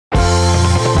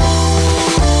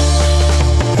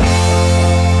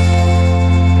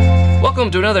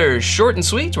welcome to another Short and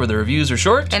Sweet, where the reviews are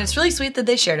short. And it's really sweet that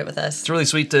they shared it with us. It's really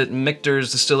sweet that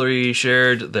Michter's Distillery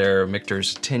shared their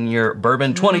Michter's 10-year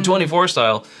bourbon 2024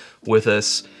 style with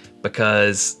us,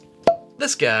 because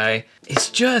this guy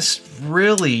is just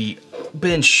really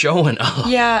been showing up.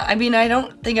 Yeah, I mean, I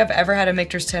don't think I've ever had a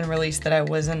Michter's 10 release that I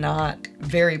was not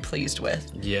very pleased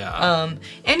with. Yeah.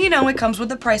 And you know, it comes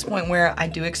with a price point where I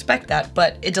do expect that,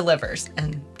 but it delivers.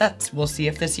 And we'll see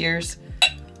if this year's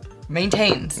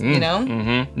maintains, you know?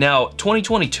 Now,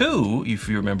 2022, if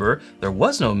you remember, there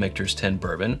was no Michter's 10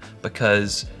 bourbon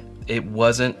because it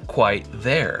wasn't quite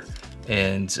there.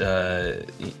 And,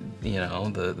 you know,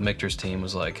 the Michter's team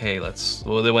was like, hey,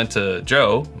 they went to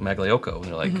Joe Magliocco and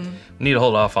they're like, we need to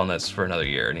hold off on this for another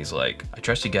year. And he's like, I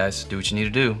trust you guys, do what you need to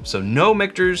do. So no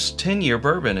Michter's 10-year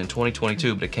bourbon in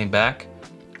 2022, but it came back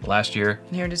last year.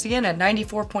 And here it is again at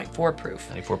 94.4 proof.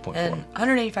 94.4. And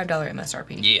 $185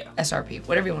 MSRP. Yeah. SRP,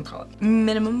 whatever you want to call it.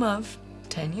 Minimum of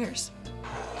 10 years.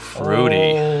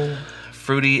 Fruity. Oh.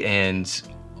 Fruity and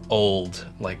old,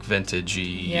 like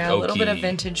vintagey, Yeah, oaky. a little bit of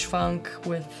vintage funk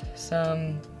with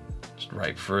some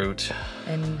ripe fruit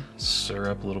and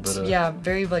syrup, a little bit of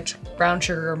very like brown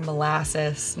sugar,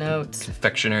 molasses notes.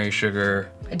 confectionery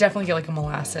sugar. I definitely get like a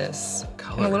molasses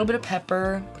Color. and a little bit of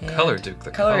pepper. Color, Duke.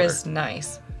 The color is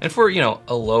nice. And for, you know,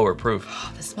 a lower proof,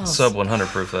 This smells sub 100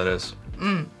 proof, that is.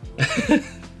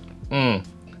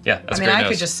 Yeah, that's I mean, great I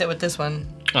nose. could just sit with this one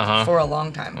for a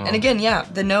long time. And again, yeah,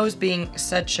 the nose being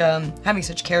such, having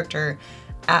such character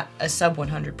at a sub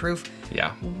 100 proof.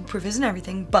 Yeah. Proof isn't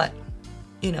everything, but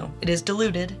you know, it is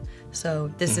diluted.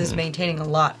 So this is maintaining a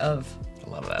lot of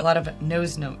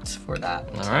nose notes for that.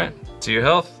 All right, to your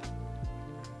health.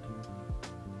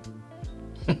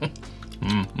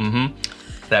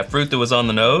 That fruit that was on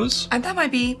the nose, And that might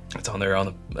be, it's on there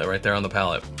right there on the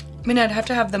palate. I mean, I'd have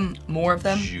to have more of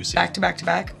them Juicy. back to back to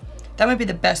back. That might be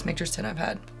the best Michter's 10 I've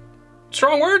had.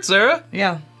 Strong words, Sarah.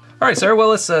 Yeah. All right, Sarah, well,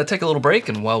 let's take a little break,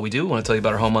 and while we do, I want to tell you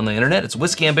about our home on the internet. It's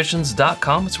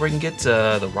whiskyambitions.com. It's where you can get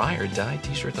the Rye or Die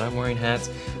t-shirt that I'm wearing,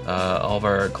 hats, all of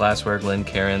our glassware,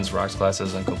 Glencairns, rocks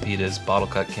glasses, and Copitas, bottle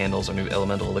cut candles, our new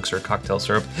elemental elixir cocktail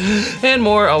syrup, and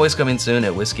more, always coming soon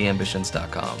at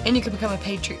whiskyambitions.com. And you can become a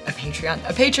patron at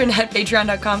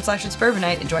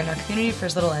patreon.com/itsbourbonnight and join our community for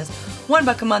as little as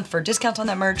 $1 a month for discounts on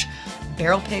that merch,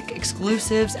 barrel pick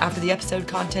exclusives, after the episode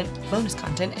content, bonus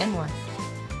content, and more.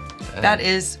 That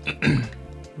is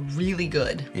really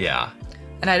good. Yeah.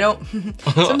 And I don't,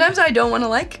 sometimes I don't want to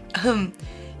like,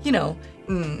 you know,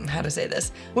 how to say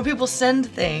this. When people send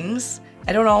things,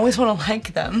 I don't always want to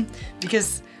like them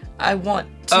because I want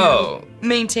to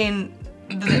maintain,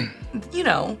 you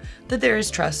know, that there is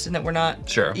trust and that we're not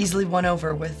easily won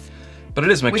over with But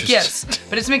it is Michter's. with gifts.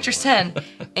 But it's Michter's 10,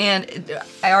 and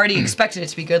I already expected it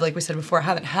to be good. Like we said before, I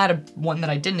haven't had one that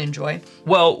I didn't enjoy.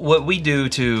 Well, what we do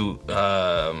to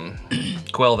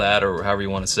quell that, or however you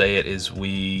want to say it, is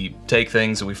we take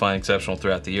things that we find exceptional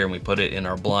throughout the year and we put it in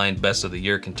our blind best of the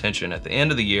year contention at the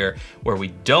end of the year, where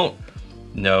we don't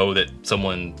know that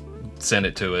someone sent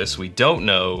it to us. We don't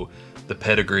know the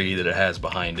pedigree that it has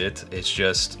behind it. It's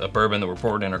just a bourbon that we're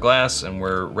pouring in our glass and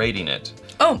we're rating it.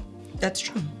 Oh, that's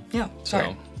true. Yeah, sorry.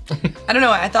 So. I don't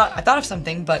know, I thought of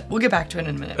something, but we'll get back to it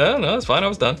in a minute. Oh, no, it's fine, I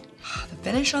was done. The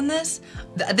finish on this?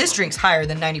 This drink's higher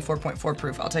than 94.4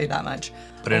 proof, I'll tell you that much.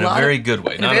 But in a very good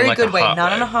way. In a very good way,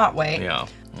 not in a hot way. Yeah.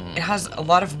 It has a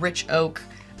lot of rich oak.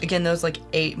 Again, those like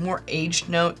more aged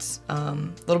notes, a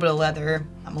little bit of leather,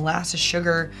 molasses,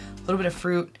 sugar, a little bit of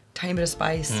fruit, tiny bit of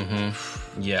spice.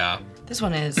 Yeah. This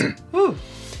one is, woo.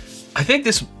 I think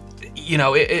this, you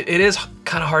know, it is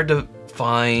kind of hard to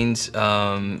find.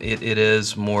 It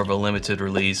is more of a limited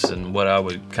release and what I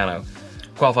would kind of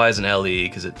qualify as an LE,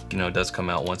 because it, you know, does come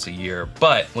out once a year.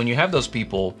 But when you have those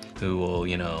people who will,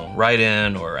 you know, write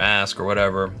in or ask or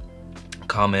whatever,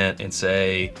 comment and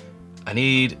say, I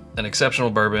need an exceptional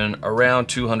bourbon around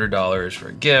 $200 for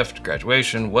a gift,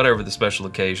 graduation, whatever the special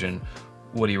occasion,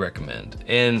 what do you recommend?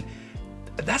 And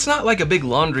that's not like a big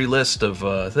laundry list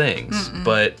of things,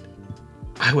 but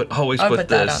I would always put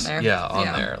this on there. on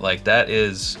there. Like that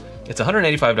is, it's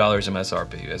 $185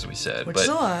 MSRP, as we said. Which is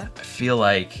a lot. I feel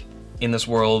like in this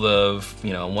world of,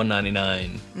 you know,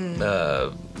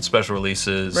 $199 special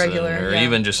releases, regular, or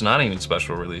even just not even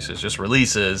special releases, just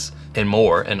releases and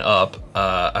more and up,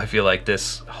 I feel like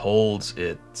this holds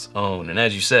its own. And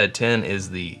as you said, 10 is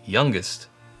the youngest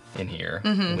in here.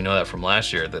 We know that from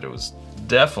last year, that it was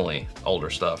definitely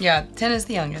older stuff. Yeah, 10 is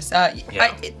the youngest.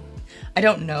 I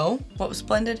don't know what was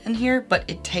blended in here, but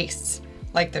it tastes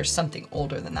like there's something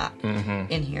older than that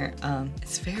in here.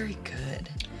 It's very good.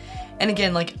 And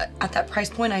again, like at that price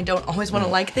point, I don't always want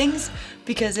to like things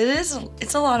because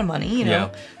it's a lot of money, you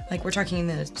know. Like we're talking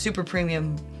the super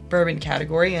premium bourbon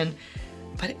category,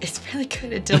 but it's really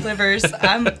good. It delivers.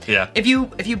 If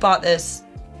you bought this,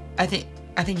 I think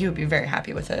you would be very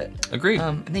happy with it. Agreed.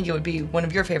 I think it would be one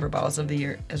of your favorite bottles of the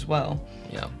year as well.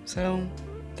 Yeah. So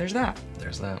there's that.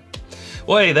 There's that.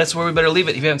 Well, hey, that's where we better leave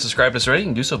it. If you haven't subscribed to us already, you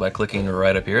can do so by clicking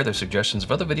right up here. There's suggestions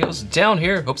of other videos down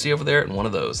here. Hope to see you over there in one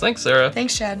of those. Thanks, Sarah.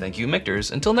 Thanks, Chad. Thank you,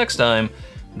 Michters. Until next time,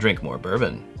 drink more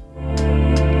bourbon.